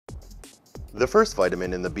The first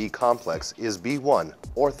vitamin in the B complex is B1,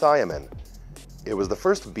 or thiamine. It was the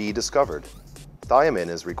first B discovered. Thiamine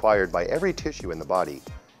is required by every tissue in the body.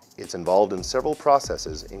 It's involved in several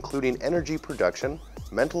processes, including energy production,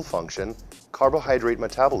 mental function, carbohydrate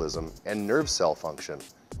metabolism, and nerve cell function.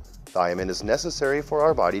 Thiamine is necessary for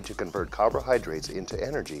our body to convert carbohydrates into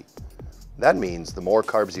energy. That means the more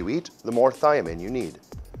carbs you eat, the more thiamine you need.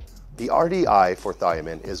 The RDI for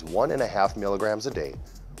thiamine is 1.5 milligrams a day,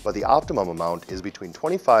 but the optimum amount is between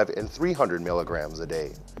 25 and 300 milligrams a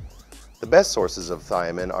day. The best sources of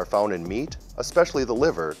thiamine are found in meat, especially the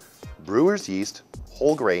liver, brewer's yeast,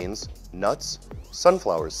 whole grains, nuts,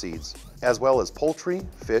 sunflower seeds, as well as poultry,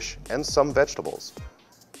 fish, and some vegetables.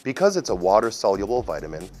 Because it's a water-soluble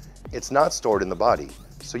vitamin, it's not stored in the body,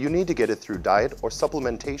 so you need to get it through diet or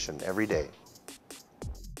supplementation every day.